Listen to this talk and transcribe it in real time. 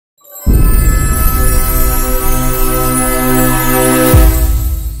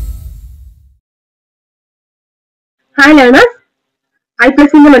Hi learners,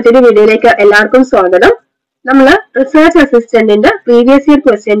 iPlus in the material video like Elarkum Swagadam. Namala research assistant in the previous year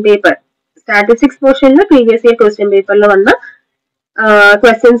question paper. Statistics portion the previous year question paper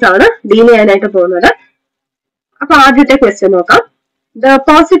questions are delay and question. The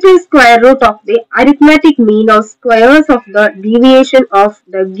positive square root of the arithmetic mean of squares of the deviation of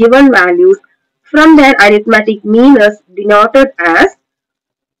the given values from their arithmetic mean is denoted as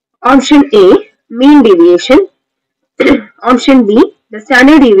option A, mean deviation, option B, the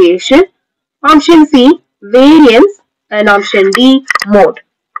standard deviation, option C, variance, and option D, mode.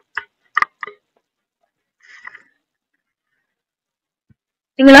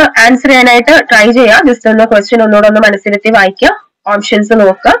 നിങ്ങൾ answer ചെയ്യാനായിട്ട് try ചെയ്യുക. Just ഒന്ന് question ഒന്നുകൂടെ മനസ്സിലെത്തി വായിക്കുക, options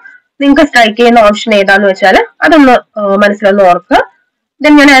നോക്കുക. നിങ്ങൾക്ക് strike ചെയ്യുന്ന option ഏതാന്ന് വെച്ചാൽ അതൊന്ന് മനസ്സിലൊന്ന് ഓർക്കുക.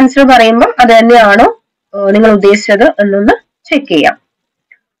 ദെൻ ഞാൻ ആൻസർ പറയുമ്പോൾ അത് തന്നെയാണോ നിങ്ങൾ ഉദ്ദേശിച്ചത് എന്നൊന്ന് ചെക്ക് ചെയ്യാം.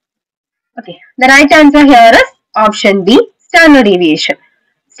 Okay, the right answer here is option B, standard deviation.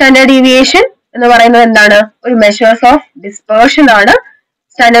 Standard deviation എന്ന് പറയുന്നത് എന്താണ്? ഒരു മെഷേഴ്സ് ഓഫ് ഡിസ്പേർഷൻ ആണ്.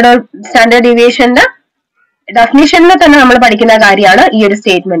 സ്റ്റാൻഡേർഡ് ഡീവിയേഷന്റെ ഡെഫിനിഷനിൽ തന്നെ നമ്മൾ പഠിക്കുന്ന കാര്യമാണ് ഈ ഒരു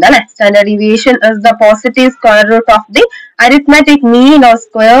സ്റ്റേറ്റ്മെന്റ് അല്ലെ. Standard deviation is the positive square root of the arithmetic mean of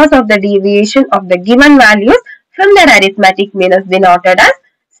squares of the deviation of the given values from there arithmetic mean is denoted as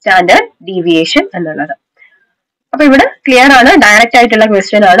standard deviation എന്നുള്ളത്. അപ്പൊ ഇവിടെ ക്ലിയർ ആണ്, direct ആയിട്ടുള്ള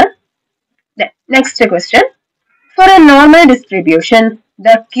question ആണ്. Next question, four A normal distribution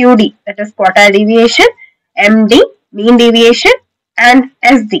the QD, that is quartile deviation, MD, mean deviation, and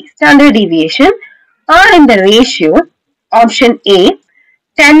SD, standard deviation, are in the ratio option A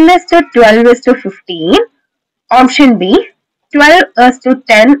 10:12:15, option B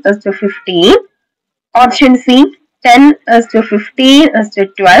 12:10:15, option C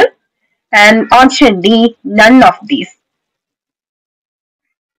 10:15:12, and option D none of these.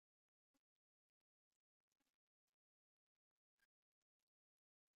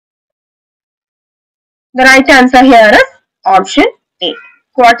 The right answer here is option A.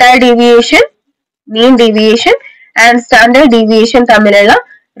 Quartile deviation, mean deviation and standard deviation തമ്മിലുള്ള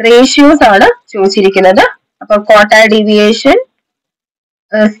ratios ആണ് ചോദിച്ചിരിക്കുന്നത്. അപ്പോൾ quartile deviation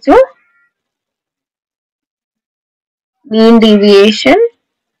is to mean deviation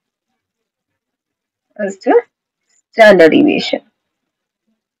is to standard deviation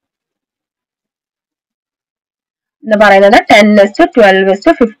എന്ന് പറയുന്നത്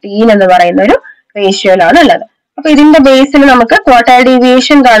 10:12:15 എന്ന് പറയുന്ന ഒരു റേഷ്യോയിലാണ് ഉള്ളത്. അപ്പൊ ഇതിന്റെ ബേസിൽ നമുക്ക് ക്വാർട്ടൈൽ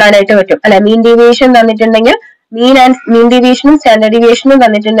ഡീവിയേഷൻ കാണാനായിട്ട് പറ്റും അല്ലെ. മീൻ ഡീവിയേഷൻ തന്നിട്ടുണ്ടെങ്കിൽ മീൻ ഡീവിയേഷനും സ്റ്റാൻഡേർഡ് ഡീവിയേഷനും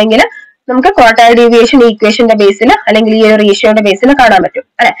തന്നിട്ടുണ്ടെങ്കിൽ നമുക്ക് ക്വാർട്ടൈൽ ഡീവിയേഷൻ ഈക്വേഷന്റെ ബേസിൽ അല്ലെങ്കിൽ ഈ ഒരു റേഷ്യോയുടെ ബേസിൽ കാണാൻ പറ്റും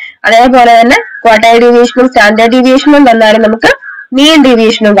അല്ലെ. അതേപോലെ തന്നെ ക്വാർട്ടൈൽ ഡീവിയേഷനും സ്റ്റാൻഡേർഡ് ഡീവിയേഷനും തന്നാലും നമുക്ക് മീൻ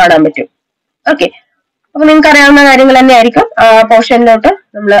ഡീവിയേഷനും കാണാൻ പറ്റും. ഓക്കെ, അപ്പൊ നിങ്ങൾക്ക് അറിയാവുന്ന കാര്യങ്ങൾ തന്നെ ആയിരിക്കും. പോർഷനിലോട്ട്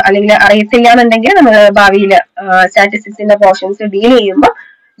നമ്മൾ അല്ലെങ്കിൽ അറിയത്തില്ല എന്നുണ്ടെങ്കിൽ നമ്മൾ ഭാവിയിൽ സ്റ്റാറ്റിസ്റ്റിക്സിന്റെ പോർഷൻസ് ഡീൽ ചെയ്യുമ്പോൾ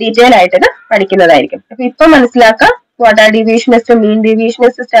ഡീറ്റെയിൽ ആയിട്ട് ഇത് പഠിക്കുന്നതായിരിക്കും. അപ്പൊ ഇപ്പൊ മനസ്സിലാക്കുക, quartile deviation is to mean deviation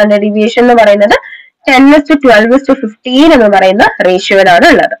is to standard deviation എന്ന് പറയുന്നത് 10:12:15 എന്ന് പറയുന്ന റേഷ്യോയിലാണ്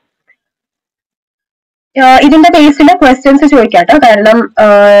ഉള്ളത്. ഇതിന്റെ ബേസിൽ ക്വസ്റ്റ്യൻസ് ചോദിക്കാട്ടോ. കാരണം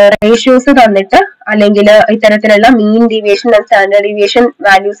റേഷ്യോസ് തന്നിട്ട് അല്ലെങ്കിൽ ഇത്തരത്തിലുള്ള mean deviation standard deviation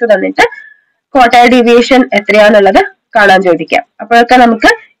values തന്നിട്ട് ക്വാർട്ടൈൽ ഡീവിയേഷൻ എത്രയാന്നുള്ളത് കാണാൻ ചോദിക്കാം. അപ്പോഴൊക്കെ നമുക്ക്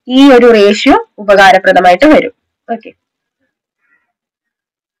ഈ ഒരു റേഷ്യോ ഉപകാരപ്രദമായിട്ട് വരും. Okay,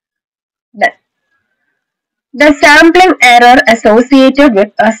 the sampling error associated with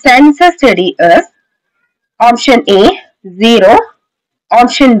a census study is option A 0,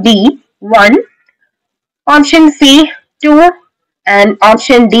 option B 1, option C 2, and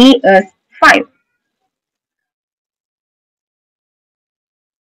option D is 5.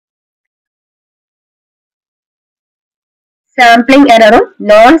 Sampling എററും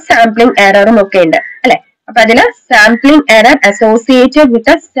non sampling എററും ഒക്കെ ഉണ്ട് അല്ലെ. അപ്പൊ അതില് sampling error associated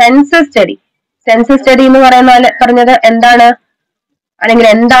with census study. Census study എന്ന് പറഞ്ഞത് എന്താണ്, അല്ലെങ്കിൽ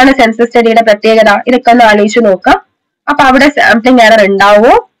എന്താണ് സെൻസസ് സ്റ്റഡിയുടെ പ്രത്യേകത, ഇതൊക്കെ ഒന്ന് ആലോചിച്ച് നോക്കാം. അപ്പൊ അവിടെ സാംപ്ലിംഗ് എറർ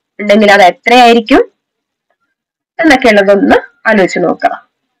ഉണ്ടാവോ, ഉണ്ടെങ്കിൽ അത് എത്രയായിരിക്കും എന്നൊക്കെ ഉള്ളതൊന്ന് ആലോചിച്ച് നോക്കാം.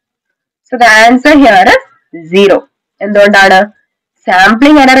 So the answer here is 0. എന്തുകൊണ്ടാണ്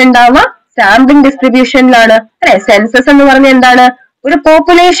സാംപ്ലിംഗ് എറർ ഉണ്ടാവുക? സാമ്പിളിംഗ് ഡിസ്ട്രിബ്യൂഷനിലാണ് അല്ലെ. സെൻസസ് എന്ന് പറഞ്ഞ എന്താണ്, ഒരു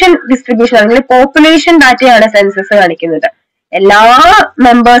പോപ്പുലേഷൻ ഡിസ്ട്രിബ്യൂഷൻ അല്ലെങ്കിൽ പോപ്പുലേഷൻ ഡാറ്റയാണ് സെൻസസ് കാണിക്കുന്നത്. എല്ലാ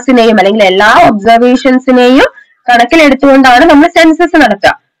മെമ്പേഴ്സിനെയും അല്ലെങ്കിൽ എല്ലാ ഒബ്സർവേഷൻസിനെയും കണക്കിലെടുത്തുകൊണ്ടാണ് നമ്മൾ സെൻസസ്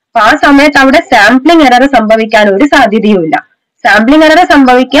നടത്തുക. അപ്പൊ ആ സമയത്ത് അവിടെ സാംപ്ലിംഗ് എറർ സംഭവിക്കാൻ ഒരു സാധ്യതയുമില്ല. സാംപ്ലിംഗ് എറർ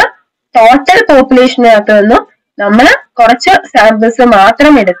സംഭവിക്കുക ടോട്ടൽ പോപ്പുലേഷനകത്ത് നിന്നും നമ്മൾ കുറച്ച് സാമ്പിൾസ്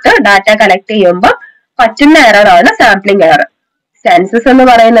മാത്രം എടുത്ത് ഡാറ്റ കളക്ട് ചെയ്യുമ്പോൾ പറ്റുന്ന എററാണ് സാംപ്ലിംഗ് എറർ. സെൻസസ് എന്ന്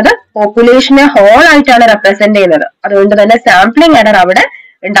പറയുന്നത് പോപ്പുലേഷനെ ഹോൾ ആയിട്ടാണ് റെപ്രസെന്റ് ചെയ്യുന്നത്. അതുകൊണ്ട് തന്നെ സാംപ്ലിംഗ് എറർ അവിടെ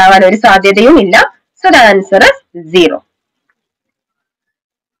ഉണ്ടാവാൻ ഒരു സാധ്യതയും ഇല്ല. So the answer is 0.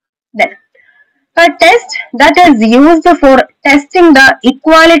 Then a test that is used for testing the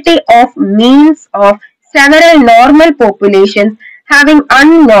equality of means of several normal populations having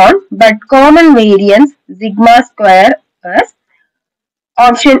unknown but common variance sigma square is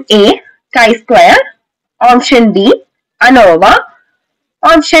option A, chi-square, option B, ANOVA,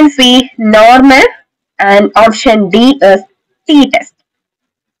 option C, normal, and option D is t-test.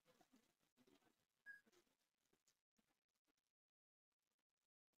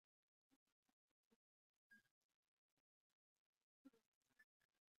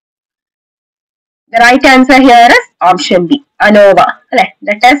 The right answer here is option B, ANOVA.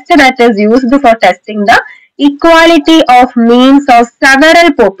 The test that is used for testing the equality of means of several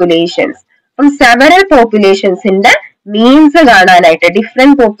populations. From several populations in the means കാണാനായിട്ട്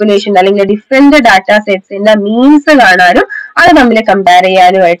different population അല്ലെങ്കിൽ different data സെറ്റ്സിന്റെ means കാണാനും അത് തമ്മിൽ compare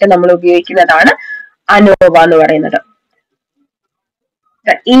ചെയ്യാനുമായിട്ട് നമ്മൾ ഉപയോഗിക്കുന്നതാണ് ANOVA എന്ന് പറയുന്നത്.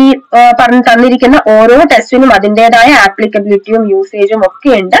 ഈ തന്നിരിക്കുന്ന ഓരോ ടെസ്റ്റിനും അതിൻ്റെതായ ആപ്ലിക്കബിലിറ്റിയും യൂസേജും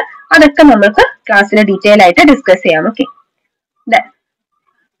ഒക്കെ ഉണ്ട്. അതൊക്കെ നമുക്ക് ക്ലാസ്സിൽ ഡീറ്റെയിൽ ആയിട്ട് ഡിസ്കസ് ചെയ്യാം. Okay,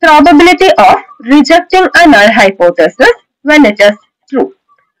 probability of rejecting A null hypothesis when it is true.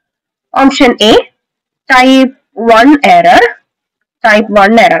 Option A, type 1 error. Type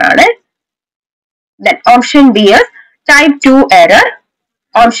 1 error ആണ്. Then option B is type 2 error.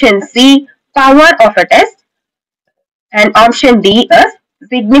 Option C, power of a test. And option D is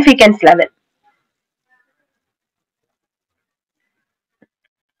significance level.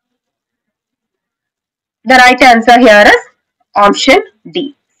 The right answer here is option D,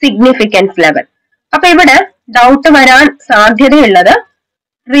 significance level. അപ്പൊ ഇവിടെ doubt വരാൻ സാധ്യതയുള്ളത്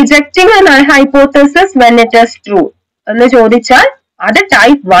rejecting A null hypothesis when it is true എന്ന് ചോദിച്ചാൽ അത്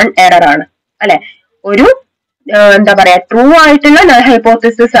type 1 error ആണ് അല്ലെ. ഒരു എന്താ പറയാ ട്രൂ ആയിട്ടുള്ള നൾ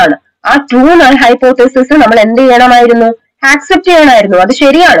ഹൈപ്പോത്തസിസ് ആണ്. ആ ട്രൂ നൾ ഹൈപ്പോത്തസിസ് നമ്മൾ എന്ത് ചെയ്യണമായിരുന്നു? ആക്സെപ്റ്റ് ചെയ്യണമായിരുന്നു. അത്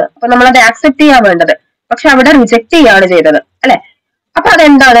ശരിയാണ്, അപ്പൊ നമ്മൾ അത് ആക്സെപ്റ്റ് ചെയ്യാൻ വേണ്ടത്. പക്ഷെ അവിടെ റിജക്ട് ചെയ്യാണ് ചെയ്തത് അല്ലെ. അപ്പൊ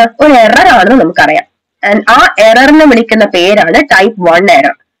അതെന്താണ്? ഒരു എറർ ആണെന്ന് നമുക്കറിയാം. ആൻഡ് ആ എററിനെ വിളിക്കുന്ന പേരാണ് ടൈപ്പ് 1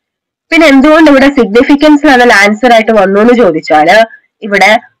 എറർ. പിന്നെ എന്തുകൊണ്ട് ഇവിടെ സിഗ്നിഫിക്കൻസ് ലെവൽ ആൻസർ ആയിട്ട് വന്നു എന്ന് ചോദിച്ചാല് ഇവിടെ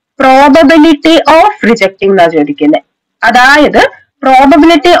പ്രോബബിലിറ്റി ഓഫ് റിജക്റ്റിംഗ് എന്നാ ചോദിക്കുന്നത്. അതായത്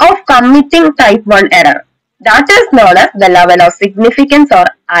probability of committing type 1 error, that is known as the level of significance or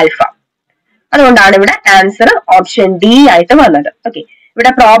alpha. അതുകൊണ്ടാണ് ഇവിടെ ആൻസർ ഓപ്ഷൻ ഡി ആയിട്ട് വന്നത്. ഓക്കെ,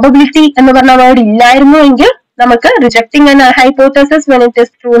 ഇവിടെ പ്രോബബിലിറ്റി എന്ന് പറഞ്ഞ വേർഡ് ഇല്ലായിരുന്നു എങ്കിൽ നമുക്ക് റിജക്റ്റിംഗ് എന്ന hypothesis when it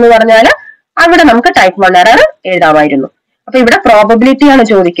is true എന്ന് പറഞ്ഞാൽ അവിടെ നമുക്ക് ടൈപ്പ് 1 എറർ എഴുതാമായിരുന്നു. അപ്പൊ ഇവിടെ പ്രോബബിലിറ്റി ആണ്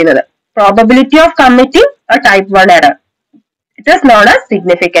ചോദിക്കുന്നത്. Probability of committing a type 1 error. It is known as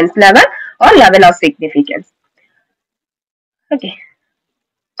significance level or level of significance. Okay.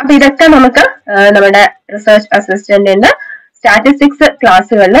 അപ്പൊ ഇതൊക്കെ നമുക്ക് നമ്മുടെ റിസർച്ച് അസിസ്റ്റന്റിന്റെ സ്റ്റാറ്റിസ്റ്റിക്സ്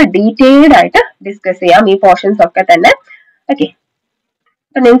ക്ലാസ്സുകളിൽ ഡീറ്റെയിൽഡ് ആയിട്ട് ഡിസ്കസ് ചെയ്യാം, ഈ പോർഷൻസ് ഒക്കെ തന്നെ. ഓക്കെ,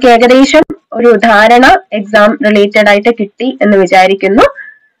 അപ്പൊ നിങ്ങൾക്ക് ഏകദേശം ഒരു ധാരണ എക്സാം റിലേറ്റഡ് ആയിട്ട് കിട്ടി എന്ന് വിചാരിക്കുന്നു.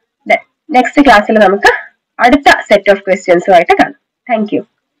 നെക്സ്റ്റ് ക്ലാസ്സിൽ നമുക്ക് അടുത്ത സെറ്റ് ഓഫ് ക്വസ്റ്റ്യൻസുമായിട്ട് കാണാം. Thank you.